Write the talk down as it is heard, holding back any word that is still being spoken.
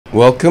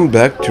Welcome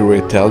back to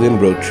our Italian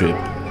road trip.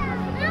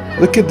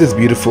 Look at this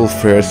beautiful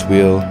Ferris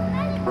wheel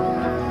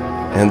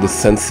and the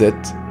sunset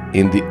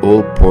in the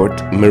old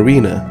port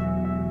marina.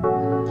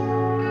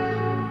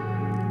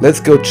 Let's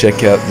go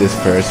check out this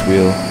Ferris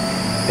wheel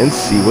and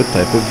see what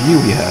type of view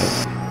we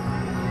have.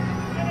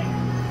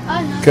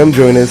 Come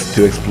join us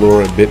to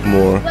explore a bit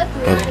more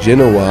of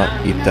Genova,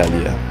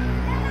 Italia.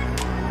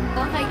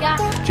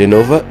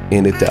 Genova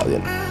in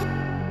Italian.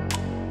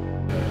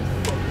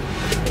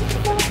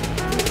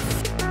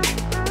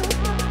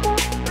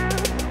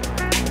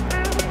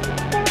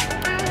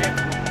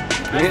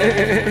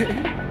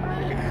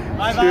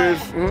 Bye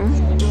Cheers.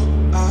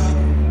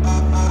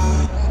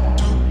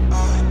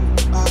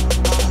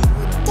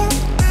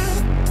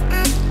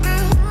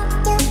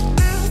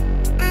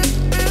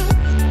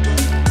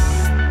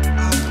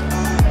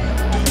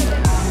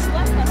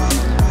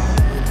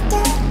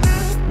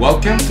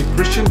 Welcome to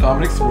Christian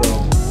Dominique's world.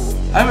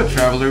 I'm a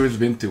traveler who's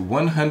been to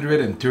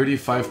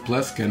 135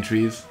 plus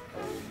countries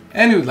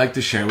and who would like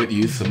to share with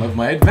you some of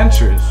my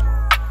adventures.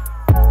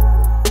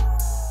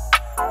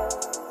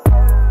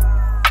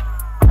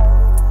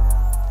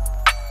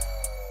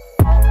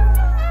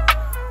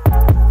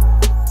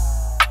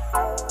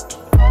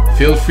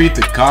 Feel free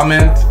to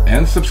comment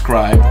and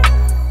subscribe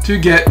to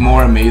get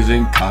more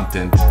amazing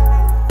content.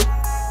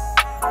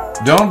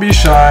 Don't be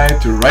shy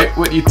to write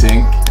what you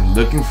think and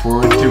looking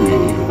forward to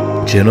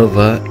reading.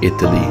 Genova,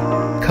 Italy.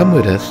 Come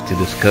with us to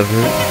discover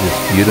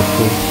this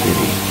beautiful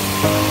city.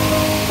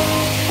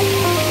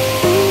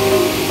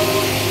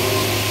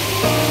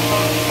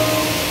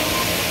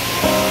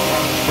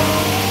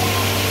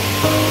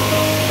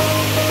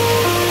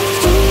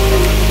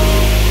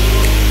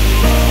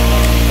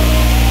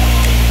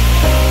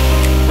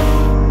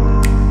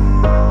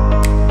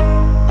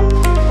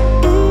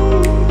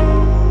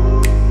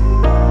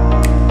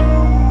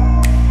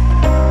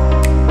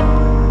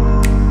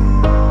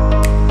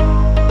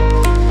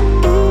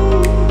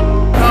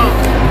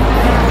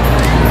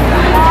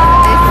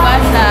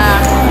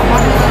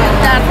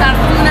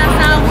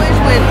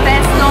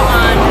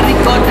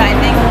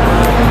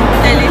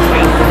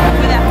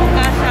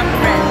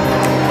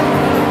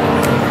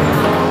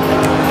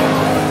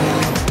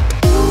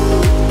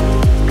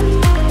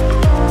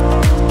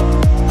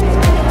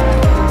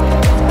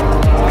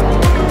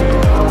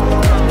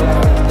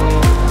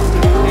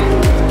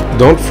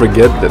 Don't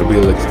forget that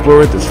we'll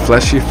explore this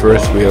flashy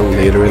Ferris wheel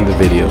later in the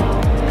video.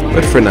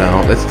 But for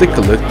now, let's take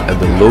a look at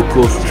the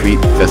local street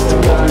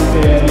festival.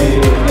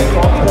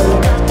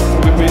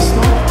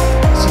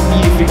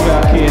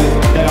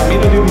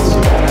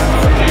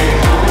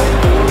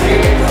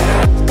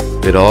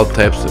 With all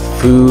types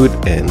of food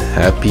and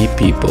happy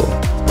people.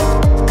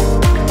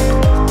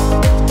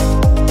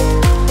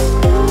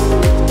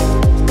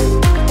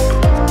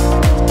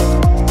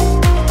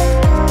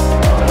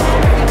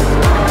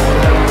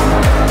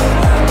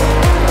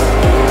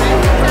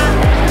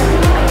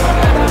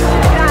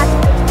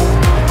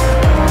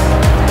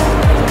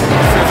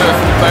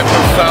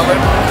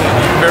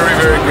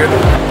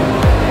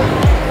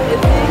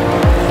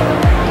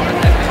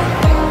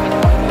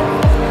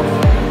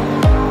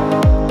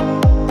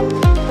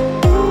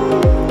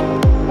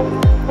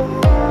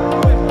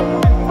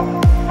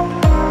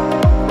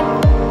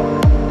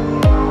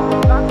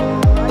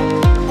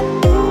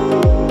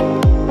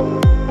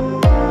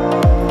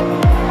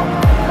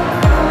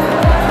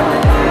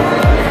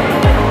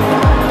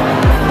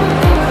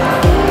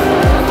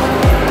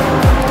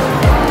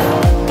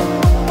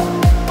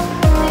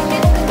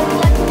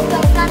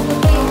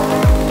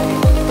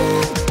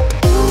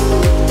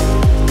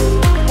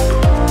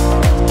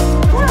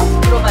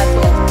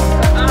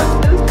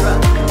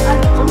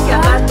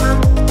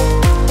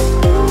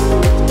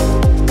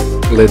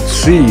 Let's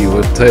see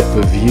what type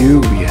of view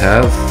we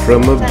have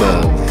from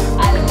above.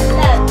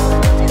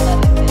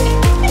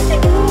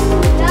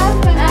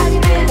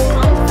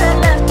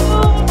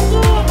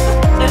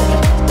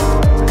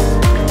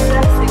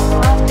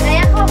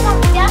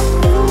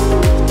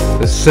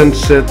 The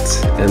sunset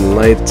and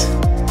light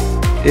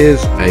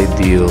is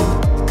ideal.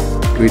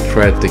 We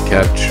tried to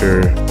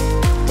capture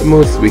the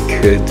most we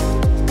could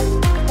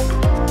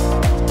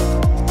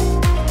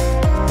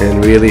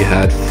and really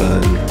had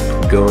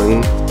fun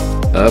going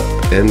up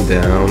and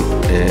down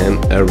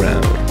and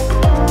around.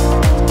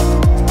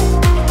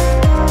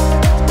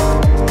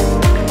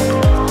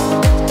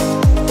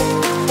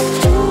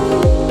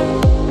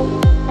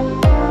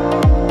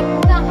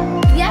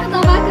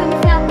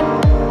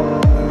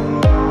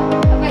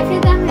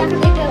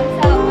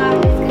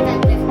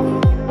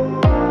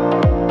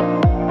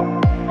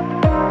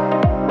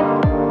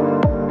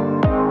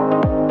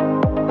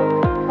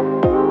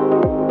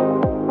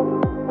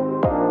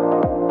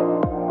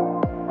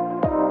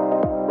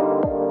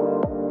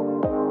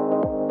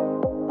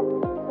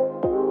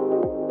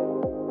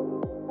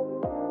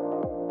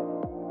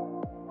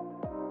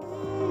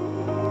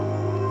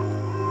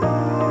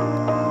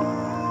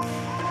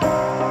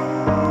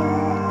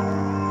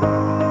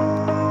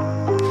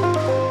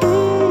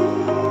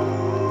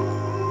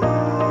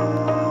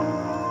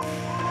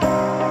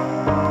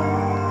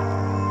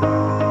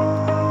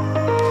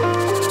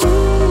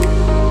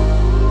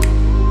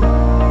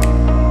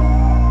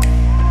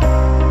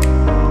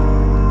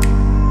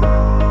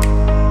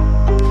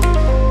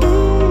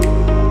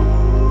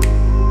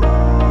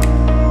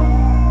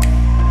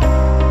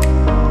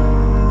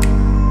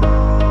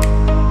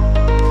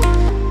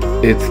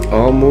 It's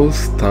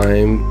almost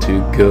time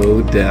to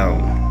go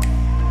down,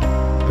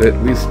 but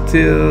we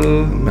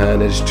still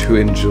managed to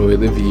enjoy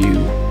the view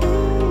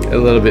a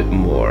little bit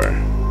more.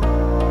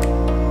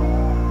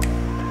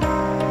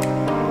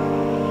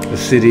 The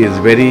city is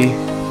ready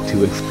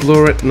to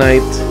explore at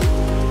night,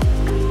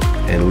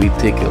 and we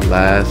take a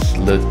last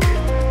look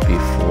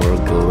before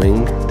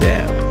going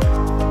down.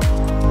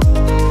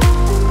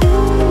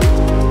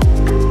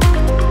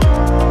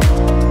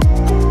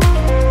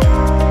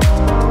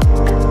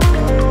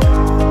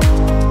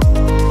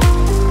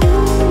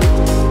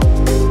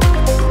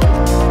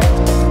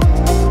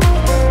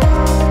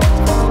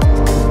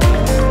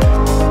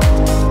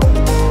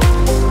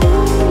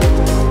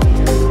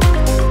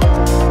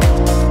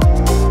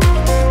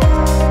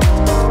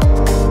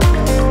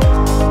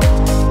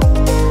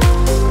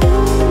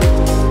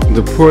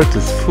 The port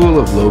is full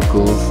of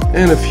locals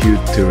and a few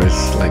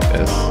tourists like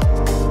us,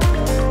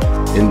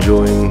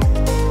 enjoying,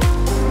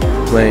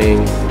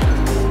 playing,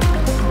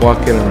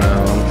 walking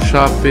around,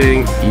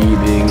 shopping,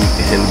 eating,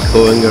 and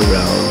going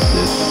around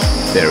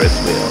this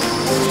Ferris wheel.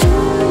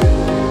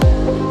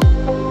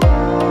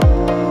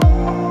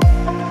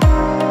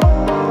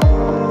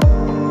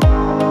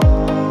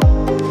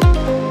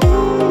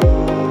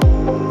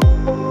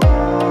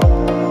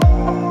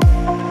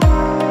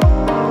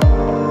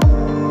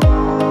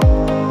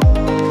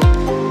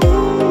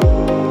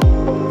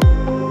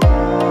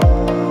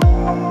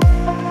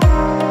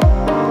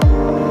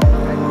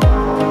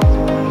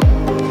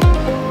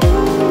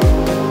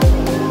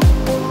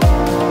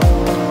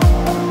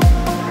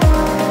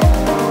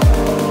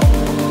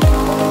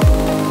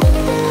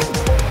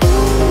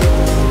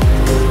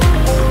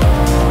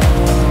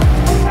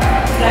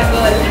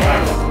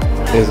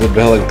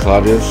 Isabel and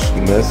Claudius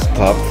must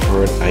stop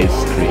for an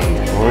ice cream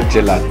or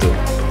gelato.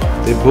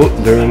 They both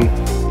learned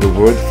the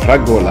word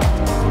fragola,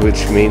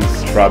 which means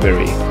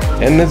strawberry,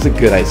 and it's a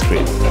good ice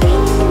cream.